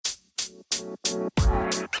Hey,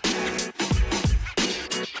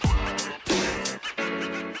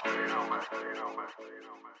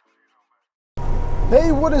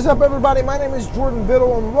 what is up, everybody? My name is Jordan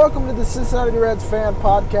Biddle, and welcome to the Cincinnati Reds Fan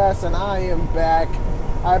Podcast, and I am back.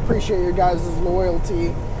 I appreciate your guys'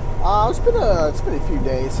 loyalty. It's been a few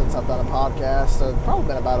days since I've done a podcast. It's probably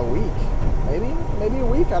been about a week, maybe a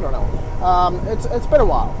week. I don't know. It's been a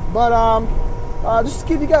while, but just to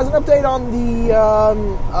give you guys an update on the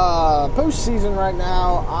postseason right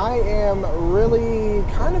now, I am really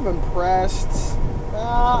kind of impressed.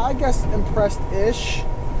 I guess impressed-ish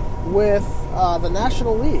with the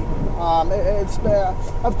National League.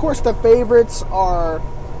 Of course, the favorites are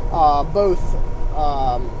both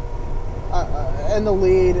in the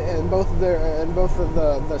lead in both of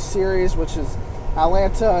the series, which is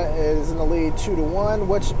Atlanta is in the lead 2-1,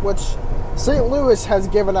 which St. Louis has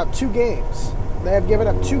given up 2 games. They have given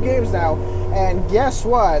up 2 games now, and guess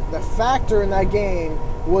what? The factor in that game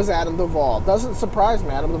was Adam Duvall. Doesn't surprise me.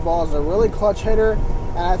 Adam Duvall is a really clutch hitter.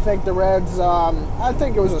 And I think the Reds, I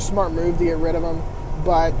think it was a smart move to get rid of him.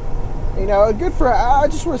 But, you know, I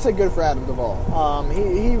just want to say good for Adam Duvall.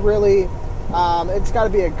 He really, it's got to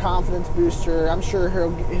be a confidence booster. I'm sure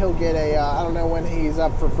he'll get I don't know when he's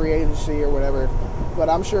up for free agency or whatever, but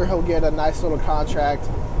I'm sure he'll get a nice little contract.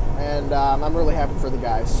 And I'm really happy for the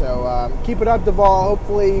guys. So keep it up, Duvall.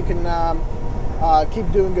 Hopefully you can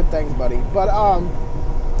keep doing good things, buddy. But,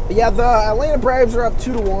 yeah, the Atlanta Braves are up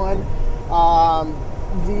 2-1.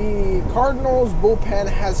 The Cardinals bullpen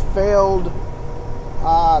has failed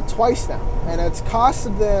twice now, and it's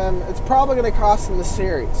probably going to cost them the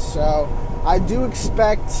series. So I do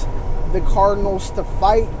expect the Cardinals to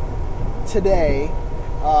fight today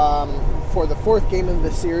for the 4th game of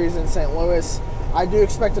the series in St. Louis. I do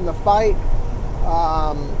expect them to fight.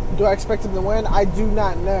 Do I expect them to win? I do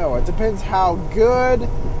not know. It depends how good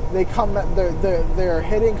their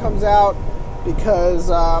hitting comes out.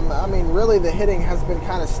 Because, I mean, really the hitting has been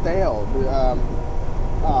kind of stale.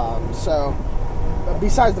 So,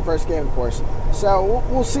 besides the first game, of course. So,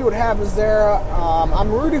 we'll see what happens there.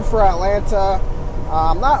 I'm rooting for Atlanta,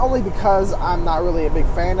 not only because I'm not really a big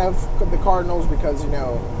fan of the Cardinals, because, you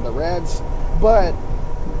know, the Reds, but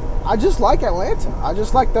I just like Atlanta. I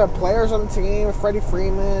just like the players on the team, Freddie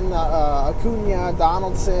Freeman, Acuna,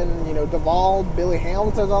 Donaldson, you know, Duvall, Billy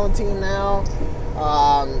Hamilton's on the team now.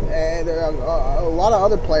 And a lot of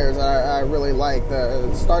other players I really like,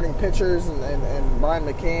 the starting pitchers and Brian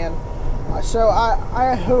McCann. So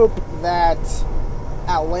I hope that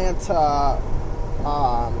Atlanta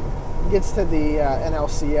gets to the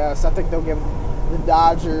NLCS. I think they'll give the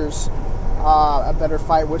Dodgers a better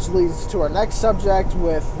fight, which leads to our next subject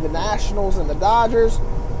with the Nationals and the Dodgers.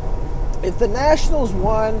 If the Nationals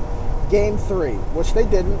won Game 3, which they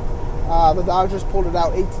didn't, the Dodgers pulled it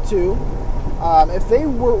out 8-2. If they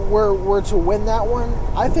were to win that one,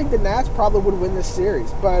 I think the Nats probably would win this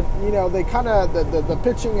series. But, you know, they kind of, the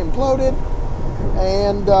pitching imploded,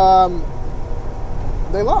 and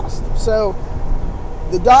they lost. So,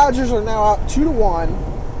 the Dodgers are now out 2-1,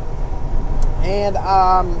 and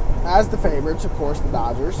as the favorites, of course, the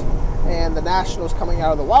Dodgers, and the Nationals coming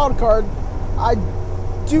out of the wild card. I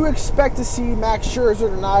do expect to see Max Scherzer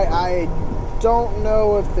tonight. I don't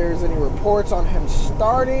know if there's any reports on him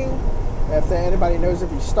starting, if anybody knows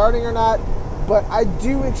if he's starting or not, but I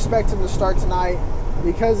do expect him to start tonight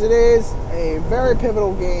because it is a very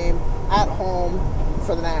pivotal game at home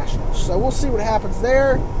for the Nationals. So we'll see what happens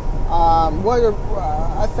there. I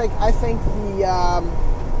think the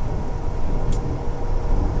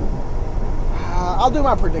I'll do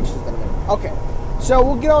my predictions in a minute. Okay, so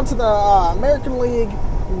we'll get on to the American League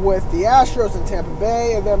with the Astros in Tampa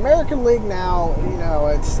Bay. The American League now, you know,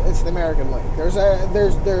 it's the American League. There's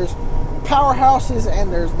powerhouses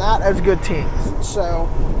and there's not as good teams. So,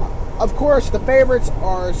 of course, the favorites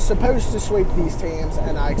are supposed to sweep these teams,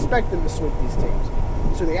 and I expect them to sweep these teams.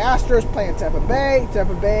 So the Astros playing Tampa Bay.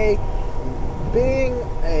 Tampa Bay being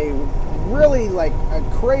a really a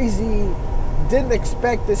crazy, didn't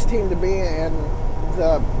expect this team to be in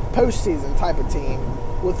the postseason type of team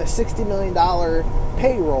with a $60 million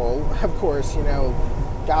payroll. Of course, you know,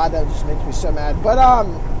 God, that just makes me so mad. But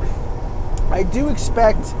I do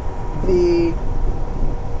expect the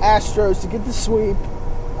Astros to get the sweep.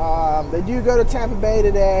 They do go to Tampa Bay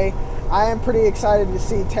today. I am pretty excited to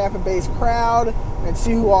see Tampa Bay's crowd and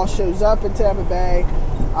see who all shows up in Tampa Bay.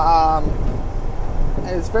 And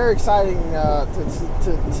it's very exciting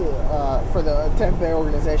for the Tampa Bay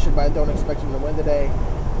organization, but I don't expect them to win today.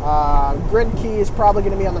 Greinke is probably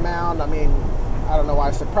going to be on the mound. I mean, I don't know why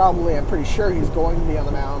I said probably. I'm pretty sure he's going to be on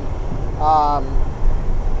the mound.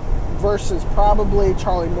 versus probably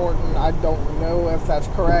Charlie Morton. I don't know if that's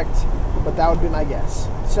correct, but that would be my guess.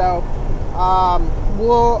 So,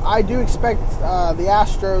 I do expect the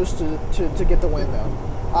Astros to get the win, though.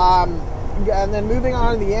 And then moving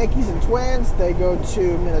on to the Yankees and Twins, they go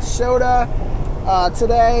to Minnesota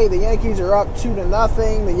today. The Yankees are up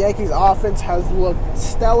 2-0. The Yankees offense has looked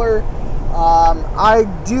stellar. I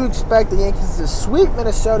do expect the Yankees to sweep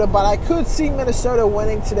Minnesota, but I could see Minnesota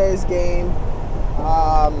winning today's game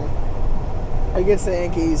against the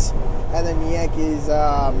Yankees, and then the Yankees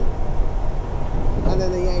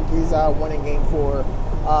winning Game 4.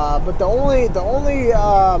 But the only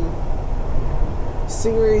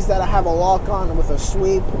series that I have a lock on with a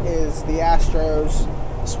sweep is the Astros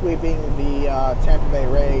sweeping the Tampa Bay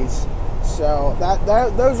Rays. So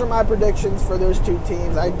those are my predictions for those two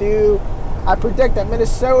teams. I predict that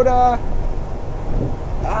Minnesota.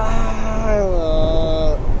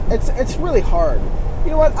 It's really hard.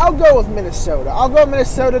 You know what? I'll go with Minnesota. I'll go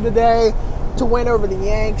Minnesota today to win over the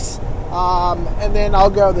Yanks, and then I'll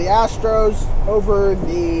go the Astros over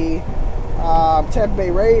the Tampa Bay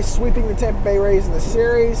Rays, sweeping the Tampa Bay Rays in the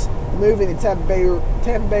series, moving the Tampa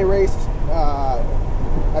Bay Rays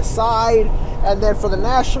aside. And then for the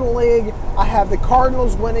National League, I have the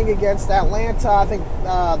Cardinals winning against Atlanta. I think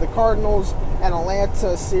the Cardinals and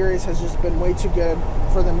Atlanta series has just been way too good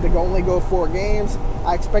for them to only go 4 games.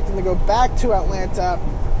 I expect them to go back to Atlanta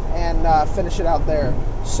and finish it out there.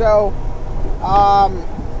 So,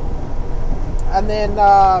 and then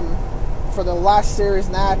for the last series,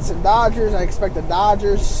 Nats and Dodgers, I expect the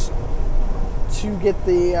Dodgers to get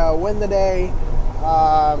the win today,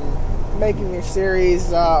 making the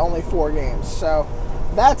series only 4 games. So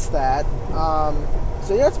that's that.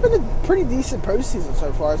 So yeah, it's been a pretty decent postseason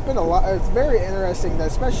so far. It's been a lot. It's very interesting,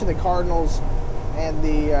 especially the Cardinals and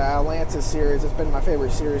the Atlanta series. It's been my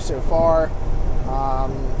favorite series so far.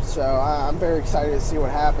 So I'm very excited to see what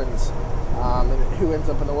happens and who ends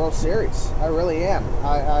up in the World Series. I really am.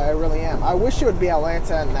 I really am. I wish it would be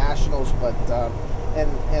Atlanta and Nationals, but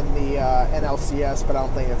and the NLCS, but I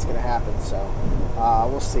don't think that's going to happen. So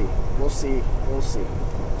we'll see. We'll see. We'll see.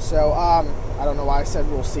 So I don't know why I said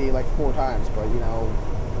we'll see like 4 times, but you know,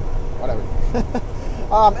 whatever.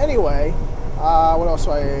 Anyway, what else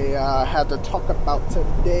do I have to talk about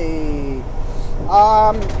today?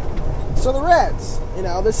 So the Reds. You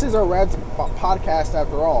know, this is a Reds podcast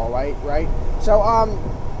after all, right? So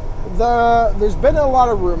there's been a lot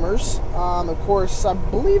of rumors. Of course, I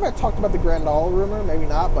believe I talked about the Grandal rumor. Maybe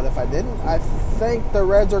not, but if I didn't, I think the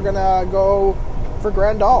Reds are gonna go for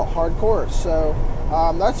Grandal hardcore. So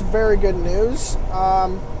that's very good news.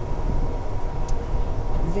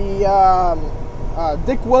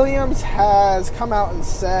 Dick Williams has come out and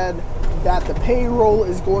said that the payroll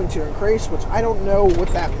is going to increase, which I don't know what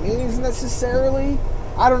that means necessarily.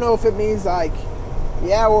 I don't know if it means like,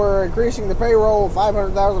 yeah, we're increasing the payroll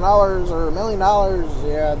 $500,000 or $1 million.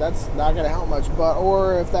 Yeah, that's not going to help much.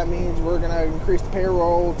 Or if that means we're going to increase the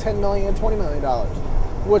payroll $10 million, $20 million,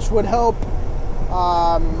 which would help,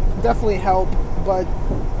 definitely help. But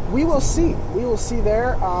we will see. We will see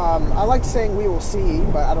there. I like saying we will see,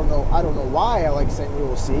 but I don't know why I like saying we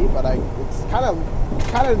will see. But it's kind of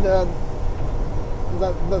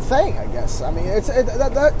the thing, I guess. I mean,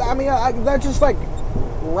 that just like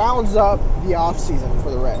rounds up the off season for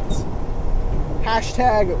the Reds.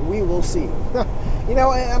 # we will see. You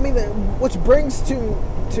know, I mean, which brings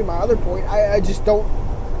to my other point. I just don't.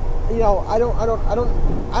 You know, I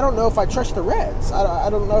don't know if I trust the Reds. I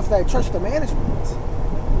don't know if I trust the management.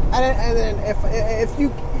 And then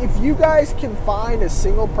if you guys can find a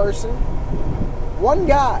single person, one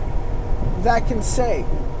guy that can say,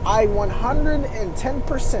 I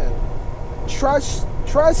 110%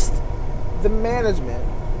 trust the management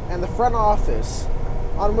and the front office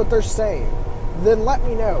on what they're saying, then let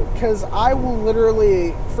me know, because I will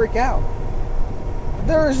literally freak out.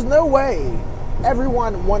 There is no way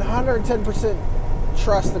everyone 110%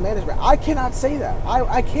 trusts the management. I cannot say that.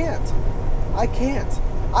 I can't.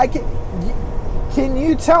 Can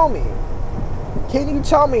you tell me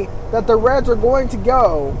that the Reds are going to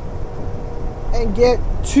go and get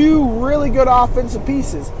 2 really good offensive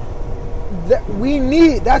pieces?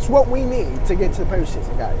 That's what we need to get to the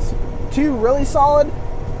postseason, guys. 2 really solid,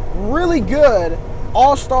 really good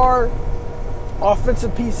all-star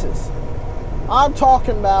offensive pieces. I'm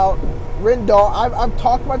talking about Rendon. I've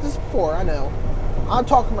talked about this before, I know. I'm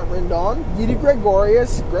talking about Rendon, Didi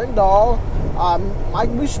Gregorius, Grandal, Mike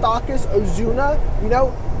Moustakas, Ozuna, you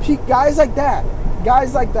know, guys like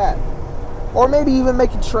that. Or maybe even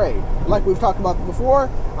make a trade, like we've talked about before.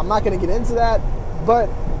 I'm not going to get into that, but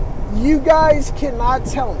you guys cannot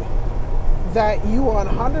tell me that you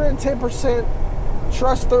 110%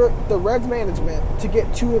 trust the Reds management to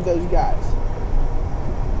get 2 of those guys.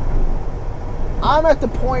 I'm at the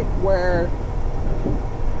point where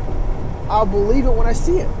I'll believe it when I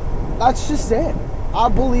see it. That's just it. I'll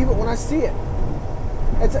believe it when I see it.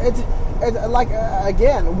 It's like,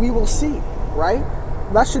 again, we will see, right?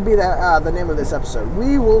 That should be the name of this episode.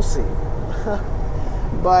 We will see.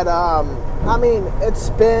 But, I mean, it's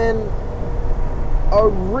been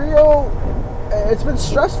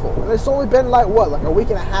stressful. And it's only been like a week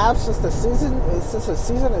and a half since the season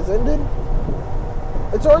has ended.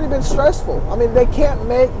 It's already been stressful. I mean, they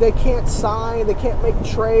can't sign, they can't make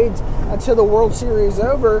trades until the World Series is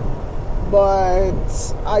over. But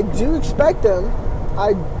I do expect them.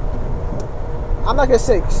 I'm not going to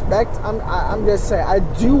say expect. I'm going to say I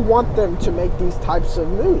do want them to make these types of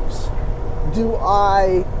moves. Do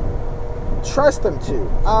I trust them to?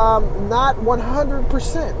 Not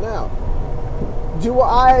 100%, no. Do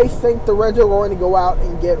I think the Reds are going to go out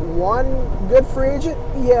and get one good free agent?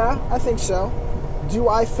 Yeah, I think so. Do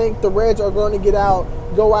I think the Reds are going to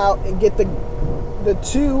go out and get the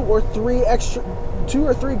 2 or 3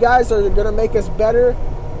 guys that are going to make us better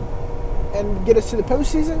and get us to the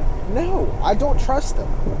postseason? No, I don't trust them.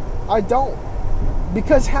 I don't.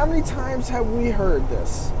 Because how many times have we heard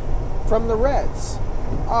this from the Reds?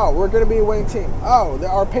 Oh, we're going to be a winning team. Oh,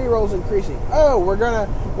 our payroll's increasing. Oh, we're gonna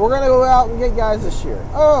go out and get guys this year.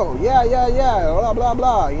 Oh, yeah, blah, blah,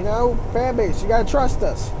 blah. You know, fan base, you got to trust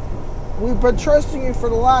us. We've been trusting you for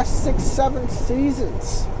the last 6-7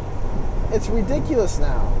 seasons. It's ridiculous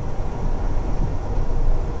now.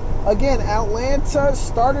 Again, Atlanta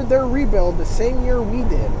started their rebuild the same year we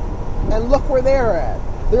did. And look where they're at.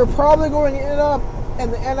 They're probably going to end up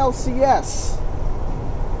in the NLCS.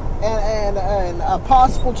 And a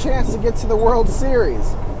possible chance to get to the World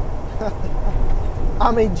Series.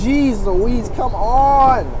 I mean, geez Louise, come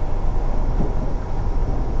on.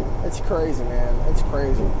 It's crazy, man. It's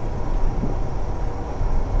crazy.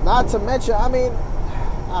 Not to mention, I mean,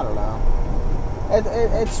 I don't know.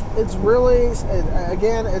 It's really,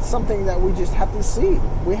 again, it's something that we just have to see.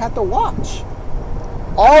 We have to watch.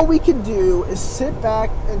 All we can do is sit back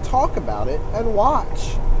and talk about it and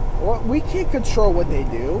watch. Well, we can't control what they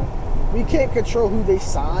do. We can't control who they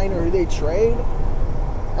sign or who they trade.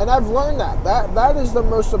 And I've learned that. That is the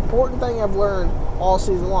most important thing I've learned all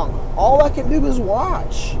season long. All I can do is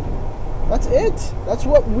watch. That's it. That's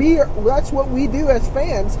what we do as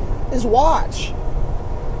fans, is watch.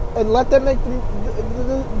 And let them make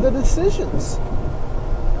the decisions.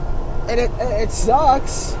 And it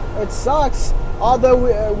sucks. It sucks.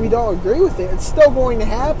 Although we don't agree with it, it's still going to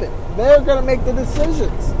happen. They're going to make the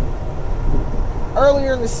decisions.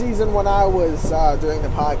 Earlier in the season when I was doing the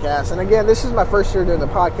podcast, and again, this is my first year doing the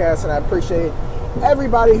podcast, and I appreciate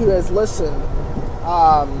everybody who has listened.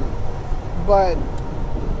 But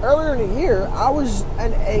earlier in the year, I was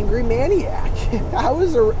an angry maniac. I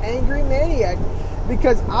was an angry maniac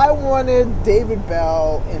because I wanted David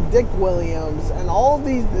Bell and Dick Williams and all of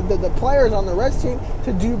these the players on the Reds team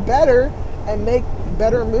to do better and make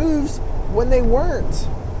better moves when they weren't.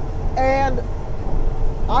 And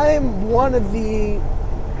I am one of a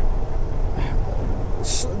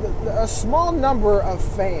small number of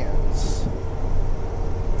fans.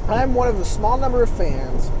 I am one of the small number of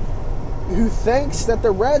fans who thinks that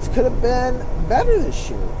the Reds could have been better this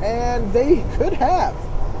year. And they could have,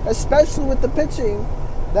 especially with the pitching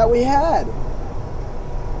that we had.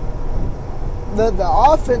 The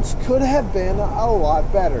offense could have been a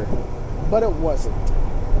lot better, but it wasn't.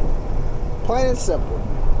 Plain and simple.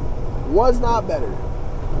 Was not better.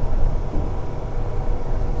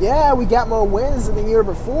 Yeah, we got more wins than the year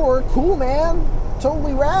before. Cool, man.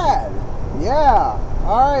 Totally rad. Yeah.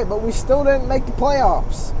 All right, but we still didn't make the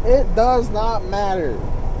playoffs. It does not matter.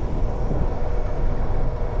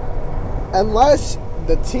 Unless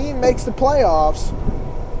the team makes the playoffs,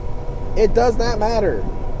 it does not matter.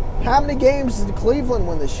 How many games did Cleveland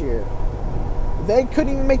win this year? They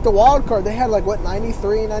couldn't even make the wild card. They had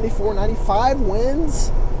 93, 94, 95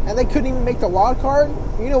 wins, and they couldn't even make the wild card.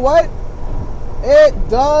 You know what? It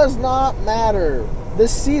does not matter.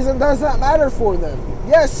 This season does not matter for them.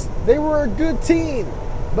 Yes, they were a good team,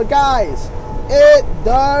 but guys, it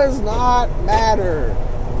does not matter.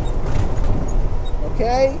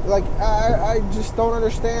 Okay? I just don't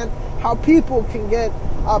understand how people can get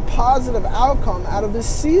a positive outcome out of this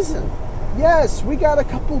season. Yes, we got a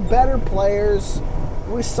couple better players.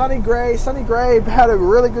 With Sonny Gray had a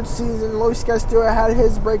really good season. Luis Castillo had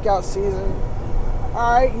his breakout season.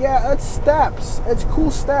 Alright, yeah, it's steps. It's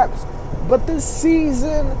cool steps. But this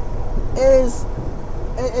season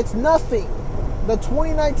it's nothing. the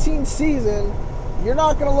 2019 season, you're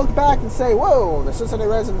not going to look back and say, whoa, the Cincinnati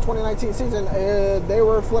Reds in the 2019 season, they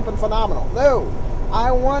were flipping phenomenal. No,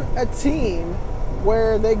 I want a team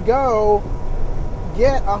where they go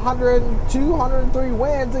get 102, 103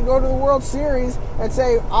 wins and go to the World Series and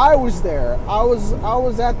say, I was there. I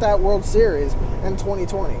was at that World Series in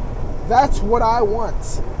 2020. That's what I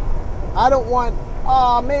want. I don't want,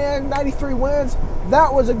 oh man, 93 wins.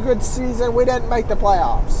 That was a good season. We didn't make the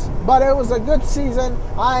playoffs, but it was a good season.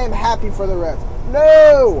 I am happy for the Reds.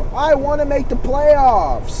 No, I want to make the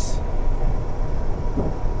playoffs.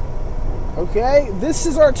 Okay, this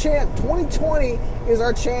is our chance. 2020 is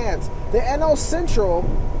our chance. The NL Central,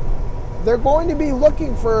 they're going to be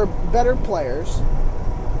looking for better players.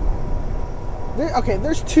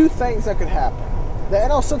 There's two things that could happen. The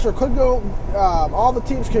NL Central could go, all the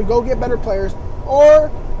teams could go get better players,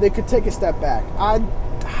 or they could take a step back. I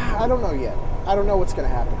don't know yet. I don't know what's going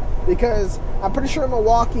to happen. Because I'm pretty sure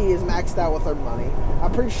Milwaukee is maxed out with their money.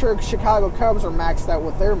 I'm pretty sure Chicago Cubs are maxed out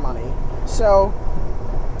with their money. So,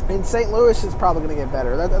 and St. Louis is probably going to get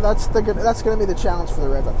better. That's going to be the challenge for the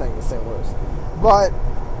Reds, I think, in St. Louis. But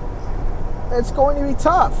it's going to be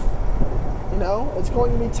tough. You know, it's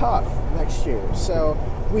going to be tough next year. So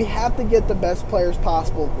we have to get the best players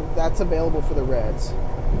possible that's available for the Reds.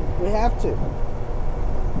 We have to.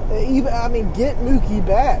 Get Mookie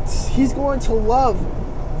Betts. He's going to love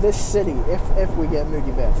this city if we get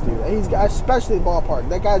Mookie Betts, dude. Especially the ballpark.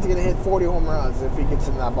 That guy's going to hit 40 home runs if he gets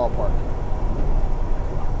in that ballpark.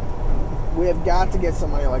 We have got to get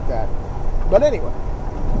somebody like that. But anyway,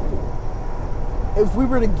 if we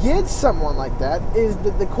were to get someone like that,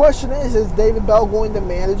 the question is David Bell going to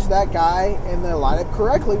manage that guy in the lineup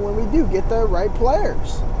correctly when we do get the right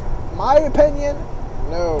players? My opinion,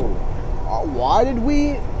 no. Why did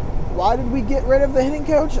we get rid of the hitting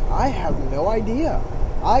coach? I have no idea.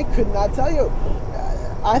 I could not tell you.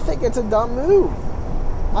 I think it's a dumb move.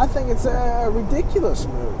 I think it's a ridiculous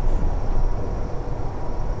move.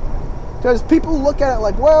 Because people look at it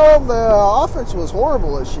like, well, the offense was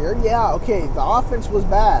horrible this year. Yeah, okay, the offense was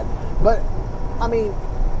bad. But, I mean,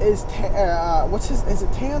 is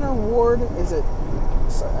it Tanner Ward? Is it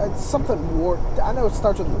something Ward? I know it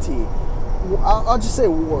starts with a T. I'll just say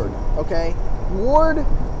Ward, okay? Ward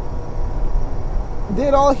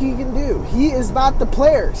did all he can do. He is not the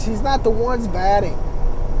players. He's not the ones batting.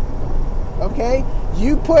 Okay?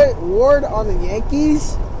 You put Ward on the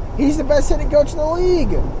Yankees, he's the best hitting coach in the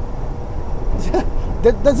league.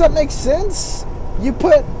 Does that make sense? You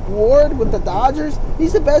put Ward with the Dodgers,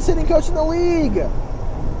 he's the best hitting coach in the league.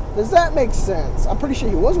 Does that make sense? I'm pretty sure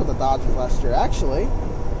he was with the Dodgers last year, actually.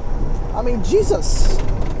 I mean, Jesus.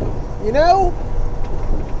 You know?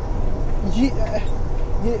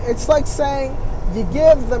 It's like saying you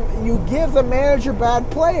give the manager bad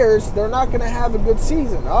players, they're not going to have a good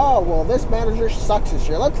season. Oh, well, this manager sucks this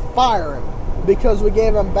year. Let's fire him because we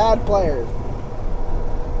gave him bad players.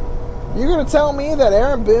 You're going to tell me that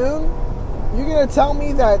Aaron Boone, you're going to tell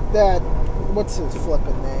me that what's his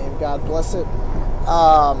flipping name? God bless it.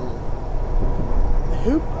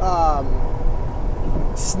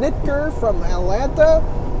 Snitker from Atlanta.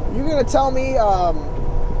 You're going to tell me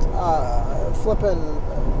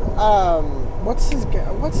what's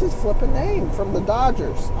his flipping name from the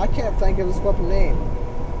Dodgers? I can't think of his flipping name.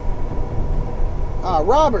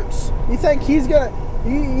 Roberts. You think he's gonna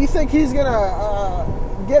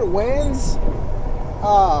get wins?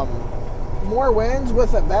 More wins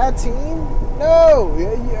with a bad team? No.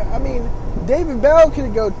 I mean, David Bell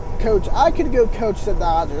could go coach. I could go coach the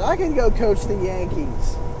Dodgers. I could go coach the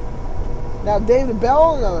Yankees. Now, David Bell,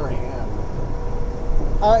 on the other hand,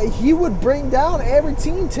 he would bring down every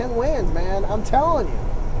team 10 wins, man. I'm telling you.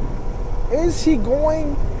 Is he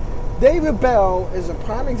going? David Bell is a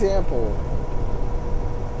prime example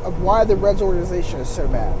of why the Reds organization is so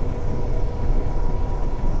bad.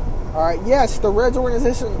 All right, yes, the Reds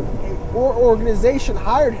organization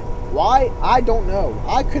hired him. Why? I don't know.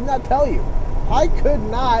 I could not tell you. I could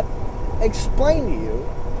not explain to you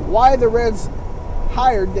why the Reds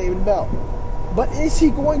hired David Bell. But is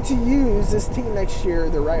he going to use this team next year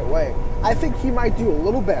the right way? I think he might do a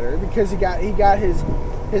little better because he got his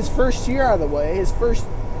first year out of the way, his first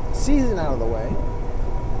season out of the way.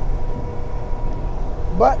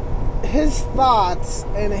 But his thoughts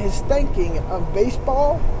and his thinking of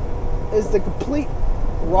baseball is the complete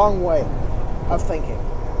wrong way of thinking.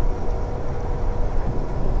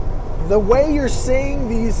 The way you're seeing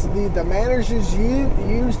the managers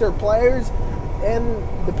use their players in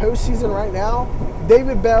the postseason right now,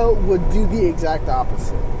 David Bell would do the exact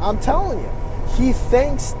opposite. I'm telling you, he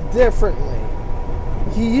thinks differently.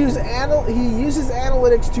 He uses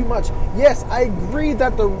analytics too much. Yes, I agree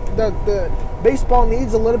that the baseball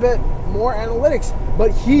needs a little bit more analytics,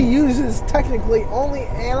 but he uses technically only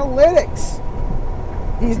analytics.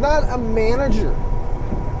 He's not a manager.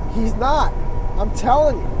 He's not. I'm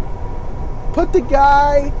telling you. Put the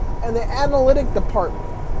guy in the analytic department.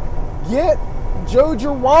 Get Joe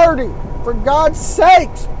Girardi, for God's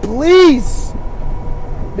sakes, please.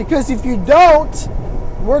 Because if you don't,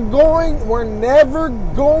 we're never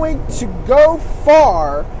going to go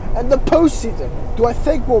far in the postseason. Do I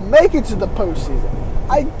think we'll make it to the postseason?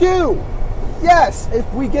 I do. Yes, if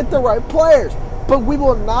we get the right players. But we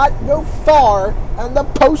will not go far in the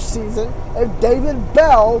postseason if David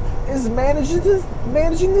Bell is managing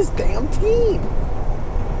this damn team.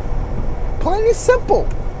 Plain and simple.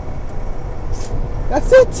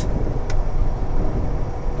 That's it.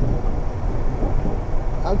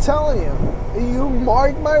 I'm telling you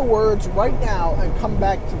mark my words right now and come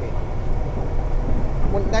back to me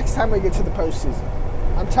next time we get to the postseason.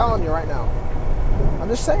 I'm telling you right now. I'm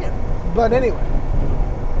just saying. But anyway,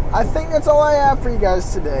 I think that's all I have for you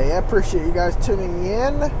guys today. I appreciate you guys tuning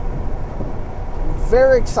in.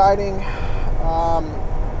 Very exciting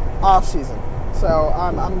off season. So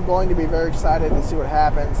I'm going to be very excited to see what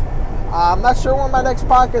happens. I'm not sure when my next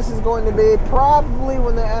podcast is going to be. Probably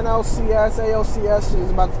when the NLCS, ALCS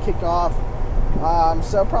is about to kick off.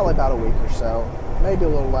 So probably about a week or so. Maybe a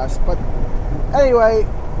little less. But anyway,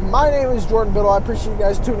 my name is Jordan Biddle. I appreciate you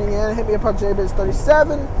guys tuning in. Hit me up on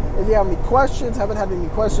JBiz37 if you have any questions. Haven't had any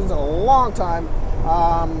questions in a long time.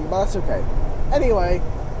 But that's okay. Anyway,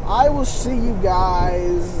 I will see you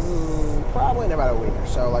guys probably in about a week or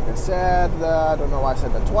so. Like I said, I don't know why I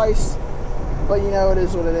said that twice. But you know, it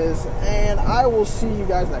is what it is. And I will see you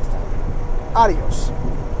guys next time. Adios.